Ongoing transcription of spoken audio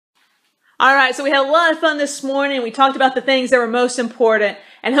All right, so we had a lot of fun this morning. We talked about the things that were most important.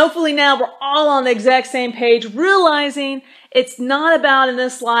 And hopefully now we're all on the exact same page, realizing it's not about in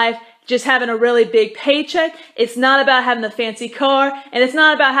this life just having a really big paycheck. It's not about having the fancy car. And it's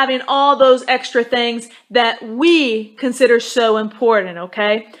not about having all those extra things that we consider so important,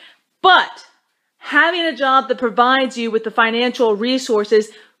 okay? But having a job that provides you with the financial resources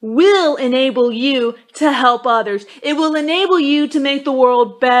will enable you to help others. It will enable you to make the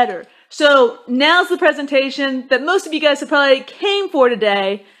world better. So now's the presentation that most of you guys have probably came for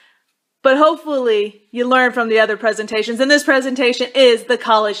today, but hopefully you learn from the other presentations. And this presentation is the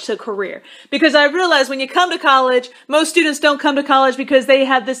college to career. Because I realize when you come to college, most students don't come to college because they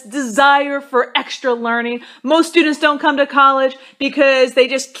have this desire for extra learning. Most students don't come to college because they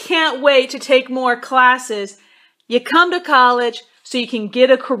just can't wait to take more classes. You come to college so you can get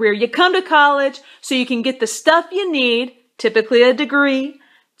a career. You come to college so you can get the stuff you need, typically a degree,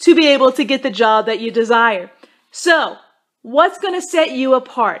 to be able to get the job that you desire. So, what's going to set you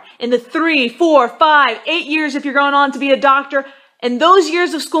apart in the 3, 4, 5, 8 years if you're going on to be a doctor, and those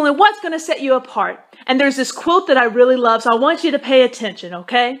years of schooling, what's going to set you apart? And there's this quote that I really love, so I want you to pay attention,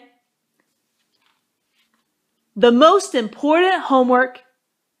 okay? The most important homework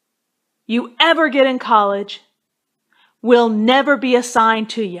you ever get in college will never be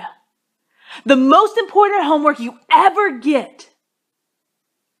assigned to you. The most important homework you ever get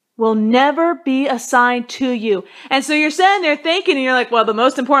will never be assigned to you. And so you're sitting there thinking, and you're like, well, the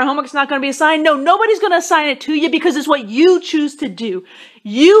most important homework's not going to be assigned. No, nobody's going to assign it to you because it's what you choose to do.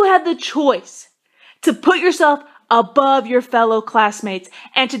 You have the choice to put yourself above your fellow classmates.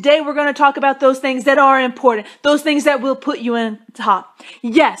 And today we're going to talk about those things that are important, those things that will put you in top.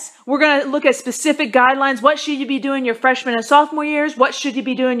 Yes, we're going to look at specific guidelines. What should you be doing your freshman and sophomore years? What should you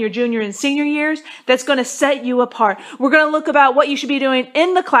be doing your junior and senior years? That's going to set you apart. We're going to look about what you should be doing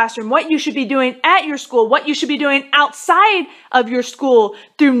in the classroom, what you should be doing at your school, what you should be doing outside of your school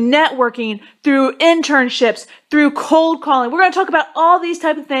through networking, through internships, through cold calling. We're going to talk about all these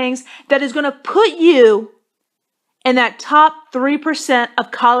type of things that is going to put you in that top 3%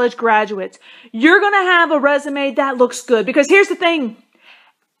 of college graduates. You're going to have a resume that looks good because here's the thing.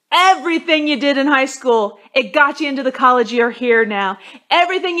 Everything you did in high school, it got you into the college you're here now.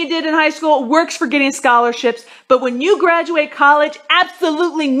 Everything you did in high school works for getting scholarships. But when you graduate college,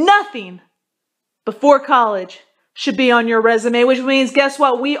 absolutely nothing before college should be on your resume, which means guess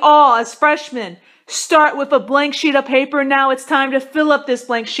what? We all, as freshmen, start with a blank sheet of paper. Now it's time to fill up this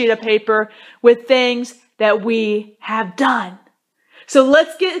blank sheet of paper with things that we have done. So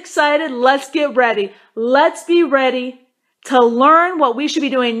let's get excited. Let's get ready. Let's be ready to learn what we should be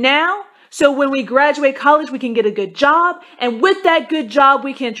doing now. So when we graduate college, we can get a good job. And with that good job,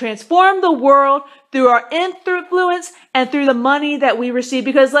 we can transform the world through our influence and through the money that we receive.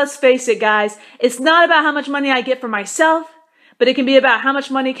 Because let's face it, guys, it's not about how much money I get for myself, but it can be about how much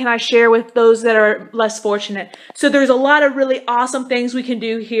money can I share with those that are less fortunate. So there's a lot of really awesome things we can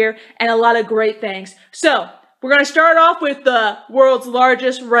do here and a lot of great things. So we're going to start off with the world's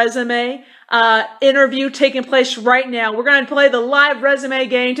largest resume interview taking place right now. We're going to play the live resume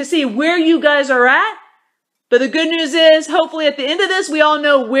game to see where you guys are at. But the good news is, hopefully at the end of this, we all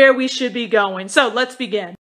know where we should be going. So let's begin.